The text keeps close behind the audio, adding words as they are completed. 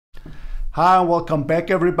Hi and welcome back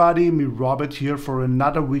everybody, me Robert here for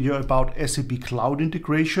another video about SAP Cloud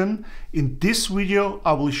Integration. In this video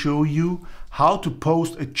I will show you how to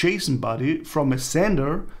post a JSON body from a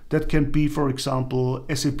sender that can be, for example,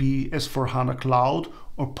 SAP S/4HANA Cloud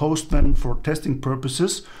or Postman for testing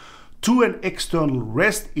purposes, to an external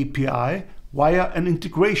REST API via an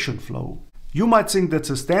integration flow. You might think that's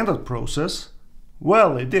a standard process.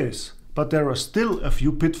 Well, it is, but there are still a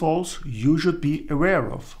few pitfalls you should be aware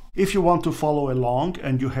of. If you want to follow along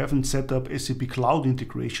and you haven't set up SAP Cloud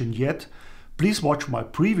Integration yet, please watch my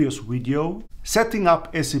previous video, Setting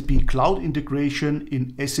up SAP Cloud Integration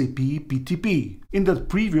in SAP BTP. In that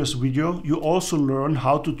previous video, you also learn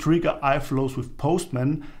how to trigger iFlows with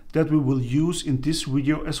Postman that we will use in this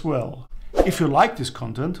video as well. If you like this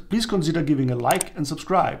content, please consider giving a like and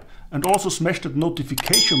subscribe, and also smash that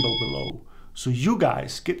notification bell below, so you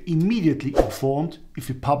guys get immediately informed if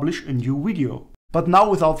we publish a new video. But now,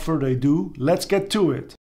 without further ado, let's get to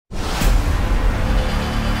it.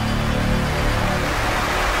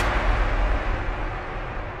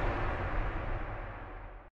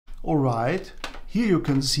 Alright, here you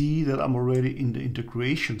can see that I'm already in the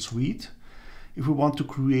integration suite. If we want to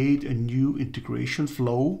create a new integration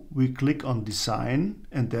flow, we click on Design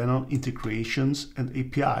and then on Integrations and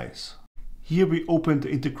APIs. Here we open the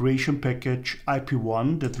integration package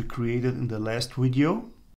IP1 that we created in the last video.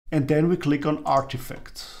 And then we click on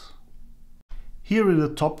Artifacts. Here in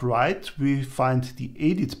the top right we find the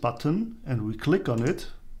Edit button and we click on it.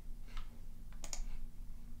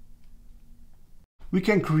 We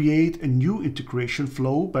can create a new integration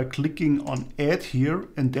flow by clicking on Add here,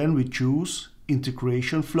 and then we choose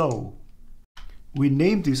Integration Flow. We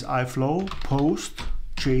name this iFlow Post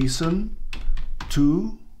JSON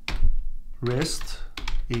to REST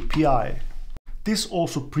API. This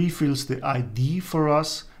also pre-fills the ID for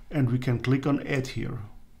us, and we can click on Add here.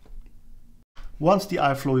 Once the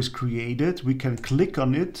iFlow is created, we can click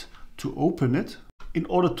on it to open it. In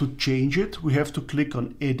order to change it, we have to click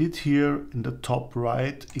on Edit here in the top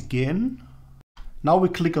right again. Now we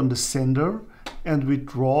click on the sender and we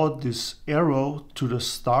draw this arrow to the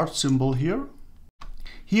start symbol here.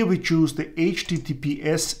 Here we choose the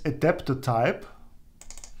HTTPS adapter type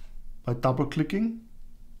by double-clicking.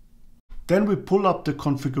 Then we pull up the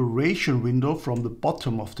configuration window from the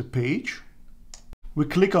bottom of the page. We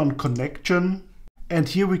click on Connection, and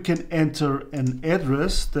here we can enter an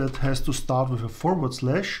address that has to start with a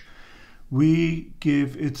 /. We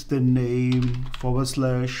give it the name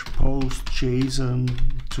 /post JSON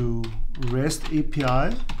to REST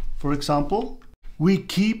API, for example. We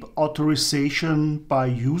keep authorization by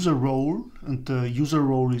user role, and the user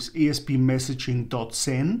role is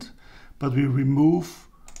ASP_messaging.send, but we remove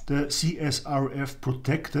the CSRF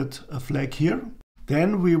protected flag here.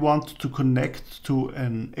 Then we want to connect to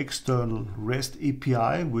an external REST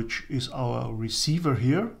API, which is our receiver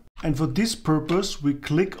here. And for this purpose, we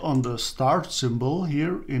click on the start symbol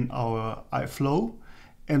here in our iFlow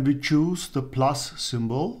and we choose the plus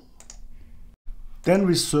symbol. Then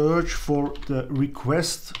we search for the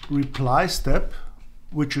request reply step,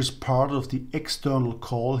 which is part of the external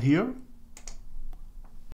call here.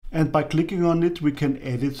 And by clicking on it, we can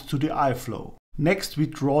add it to the iFlow. Next, we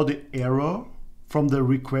draw the arrow from the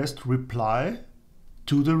request reply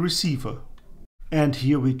to the receiver. And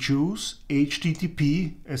here we choose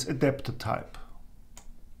HTTP as adapter type.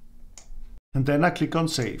 And then I click on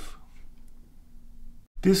Save.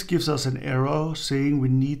 This gives us an error saying we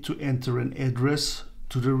need to enter an address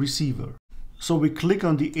to the receiver. So we click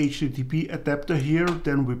on the HTTP adapter here,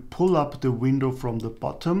 then we pull up the window from the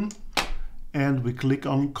bottom and we click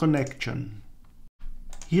on Connection.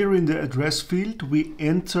 Here in the address field we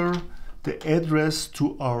enter the address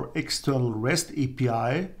to our external REST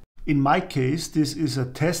API. In my case, this is a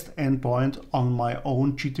test endpoint on my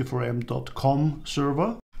own gt4m.com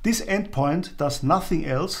server. This endpoint does nothing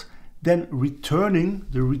else than returning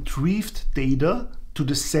the retrieved data to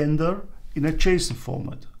the sender in a JSON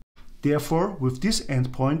format. Therefore, with this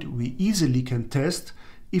endpoint we easily can test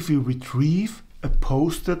if we retrieve a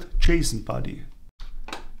posted JSON body.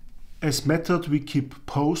 As method we keep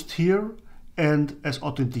post here, and as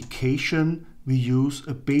authentication we use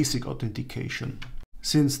a basic authentication,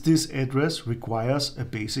 since this address requires a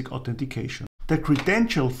basic authentication. The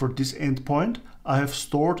credential for this endpoint I have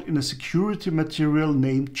stored in a security material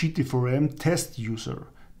named GT4M test user.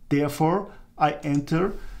 Therefore I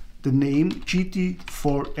enter the name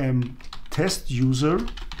GT4M test user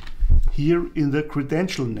here in the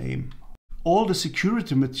credential name. All the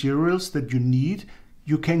security materials that you need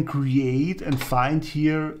you can create and find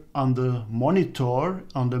here on the monitor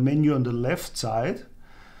on the menu on the left side.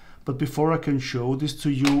 But before I can show this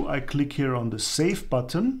to you, I click here on the Save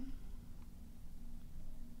button.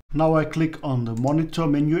 Now I click on the Monitor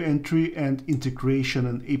menu entry and Integration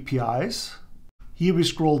and APIs. Here we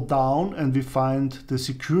scroll down and we find the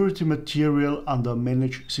security material under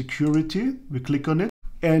Manage Security. We click on it.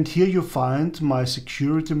 And here you find my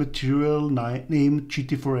security material named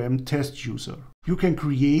GT4M Test User. You can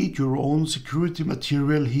create your own security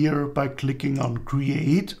material here by clicking on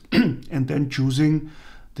Create and then choosing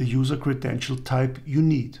the user credential type you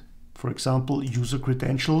need. For example, user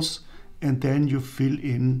credentials, and then you fill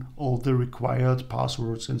in all the required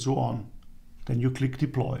passwords and so on. Then you click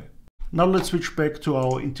Deploy. Now let's switch back to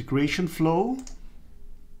our integration flow.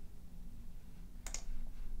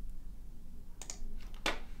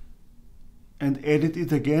 And edit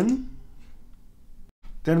it again.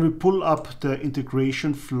 Then we pull up the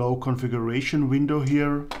integration flow configuration window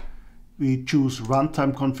here. We choose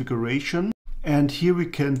runtime configuration. And here we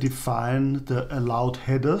can define the allowed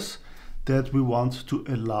headers that we want to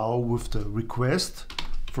allow with the request.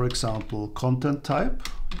 For example, content type.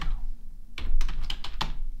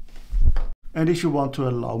 And if you want to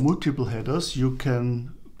allow multiple headers, you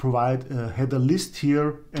can provide a header list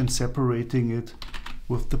here and separating it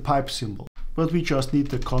with the pipe symbol. But we just need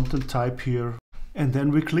the content type here, and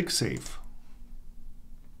then we click Save.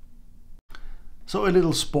 So a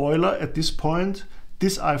little spoiler at this point,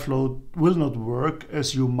 this iFlow will not work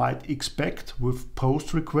as you might expect with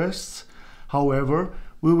post requests. However,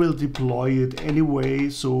 we will deploy it anyway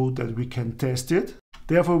so that we can test it.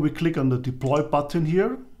 Therefore, we click on the Deploy button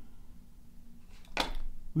here.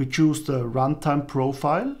 We choose the runtime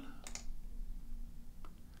profile.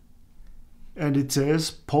 And it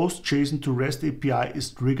says Post JSON to REST API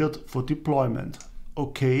is triggered for deployment.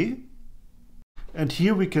 OK. And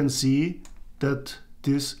here we can see that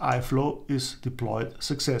this iFlow is deployed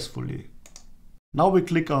successfully. Now we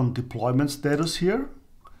click on Deployment Status here,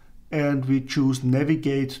 and we choose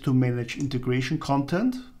Navigate to manage integration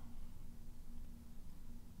content.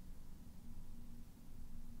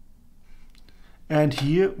 And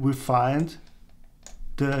here we find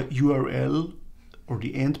the URL or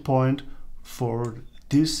the endpoint for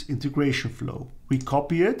this integration flow. We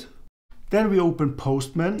copy it, then we open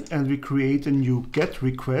Postman and we create a new GET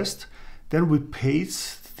request. Then we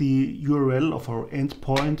paste the URL of our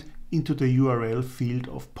endpoint into the URL field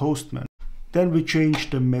of Postman. Then we change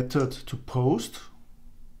the method to post.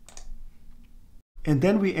 And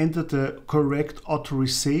then we enter the correct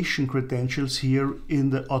authorization credentials here in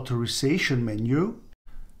the authorization menu.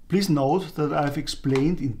 Please note that I've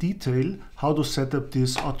explained in detail how to set up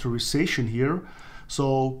this authorization here.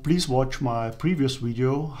 So please watch my previous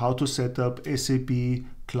video, how to set up SAP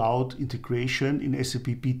Cloud Integration in SAP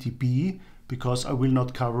BTP, because I will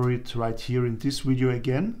not cover it right here in this video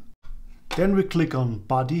again. Then we click on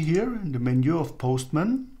Body here in the menu of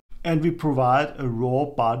Postman, and we provide a raw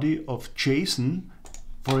body of JSON.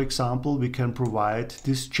 For example, we can provide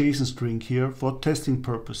this JSON string here for testing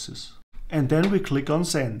purposes. And then we click on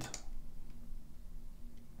Send.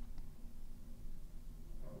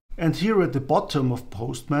 And here at the bottom of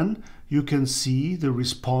Postman, you can see the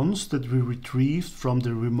response that we retrieved from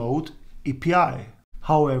the remote API.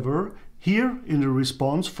 However, here in the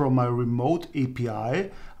response from my remote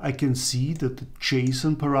API, I can see that the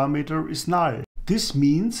JSON parameter is null. This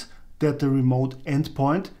means that the remote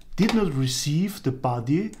endpoint did not receive the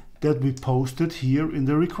body that we posted here in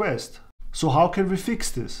the request. So how can we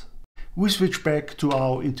fix this? We switch back to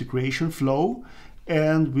our integration flow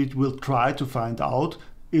and we will try to find out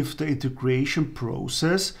if the integration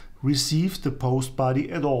process received the post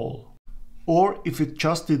body at all, or if it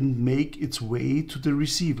just didn't make its way to the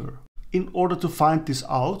receiver. In order to find this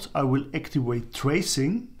out, I will activate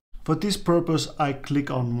tracing. For this purpose, I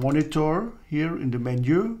click on Monitor here in the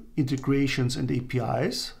menu, Integrations and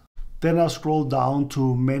APIs. Then I scroll down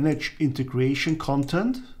to Manage Integration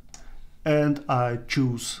Content and I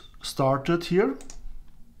choose Started here.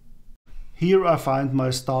 Here I find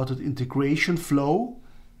my started integration flow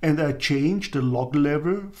and I change the log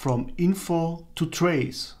level from info to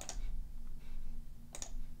trace.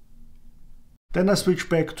 Then I switch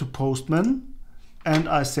back to Postman and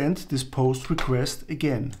I send this post request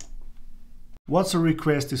again. Once a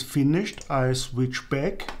request is finished, I switch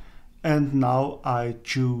back and now I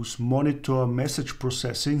choose Monitor Message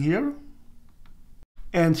Processing here.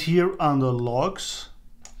 And here under Logs,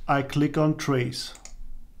 I click on Trace.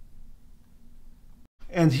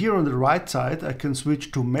 And here on the right side, I can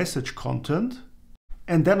switch to Message Content.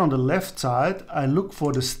 And then on the left side, I look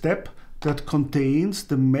for the step that contains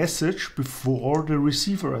the message before the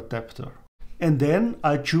receiver adapter. And then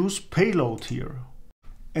I choose Payload here.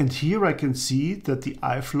 And here I can see that the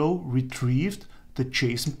iFlow retrieved the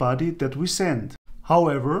JSON body that we sent.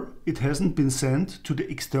 However, it hasn't been sent to the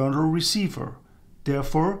external receiver.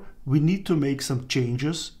 Therefore, we need to make some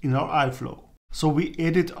changes in our iFlow. So we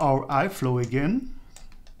edit our iFlow again.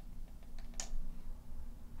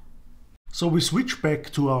 So we switch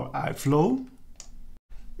back to our iFlow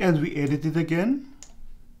and we edit it again.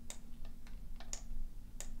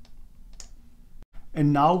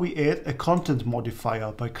 And now we add a content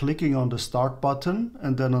modifier by clicking on the start button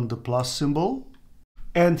and then on the plus symbol.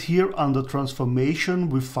 And here under transformation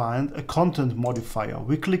we find a content modifier.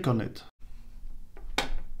 We click on it.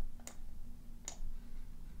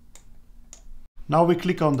 Now we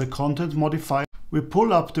click on the content modifier. We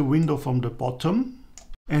pull up the window from the bottom.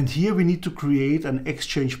 And here we need to create an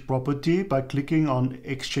exchange property by clicking on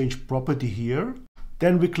exchange property here.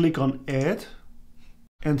 Then we click on add.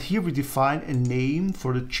 And here we define a name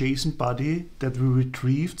for the JSON body that we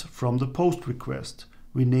retrieved from the post request.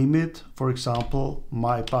 We name it, for example,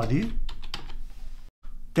 my body.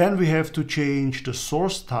 Then we have to change the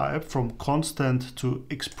source type from constant to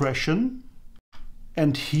expression.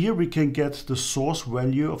 And here we can get the source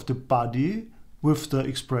value of the body with the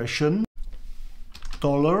expression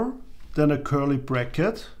 $, then a curly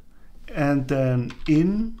bracket, and then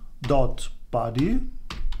in dot body.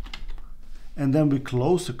 And then we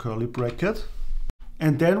close the curly bracket.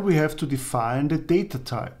 And then we have to define the data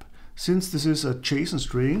type. Since this is a JSON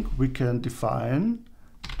string, we can define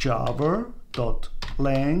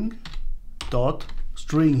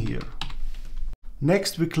java.lang.string here.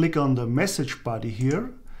 Next, we click on the message body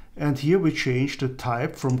here. And here we change the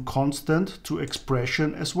type from constant to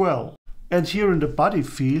expression as well. And here in the body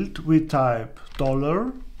field, we type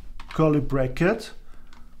 $, curly bracket,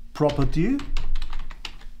 property,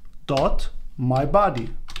 dot, my body.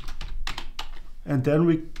 And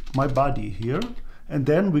then my body here. And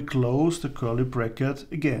then we close the curly bracket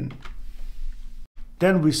again.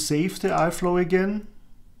 Then we save the iFlow again.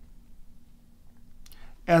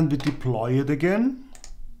 And we deploy it again.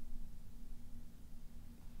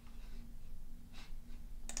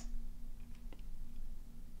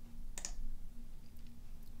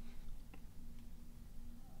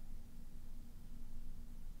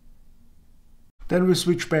 Then we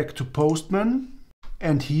switch back to Postman,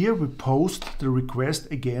 and here we post the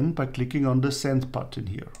request again by clicking on the send button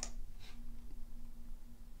here.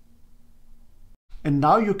 And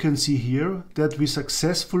now you can see here that we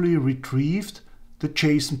successfully retrieved the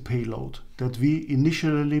JSON payload that we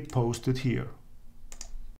initially posted here.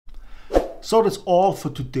 So that's all for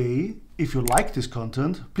today. If you like this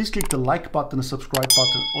content, please click the like button, the subscribe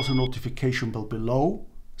button, also notification bell below.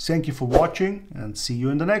 Thank you for watching and see you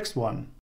in the next one.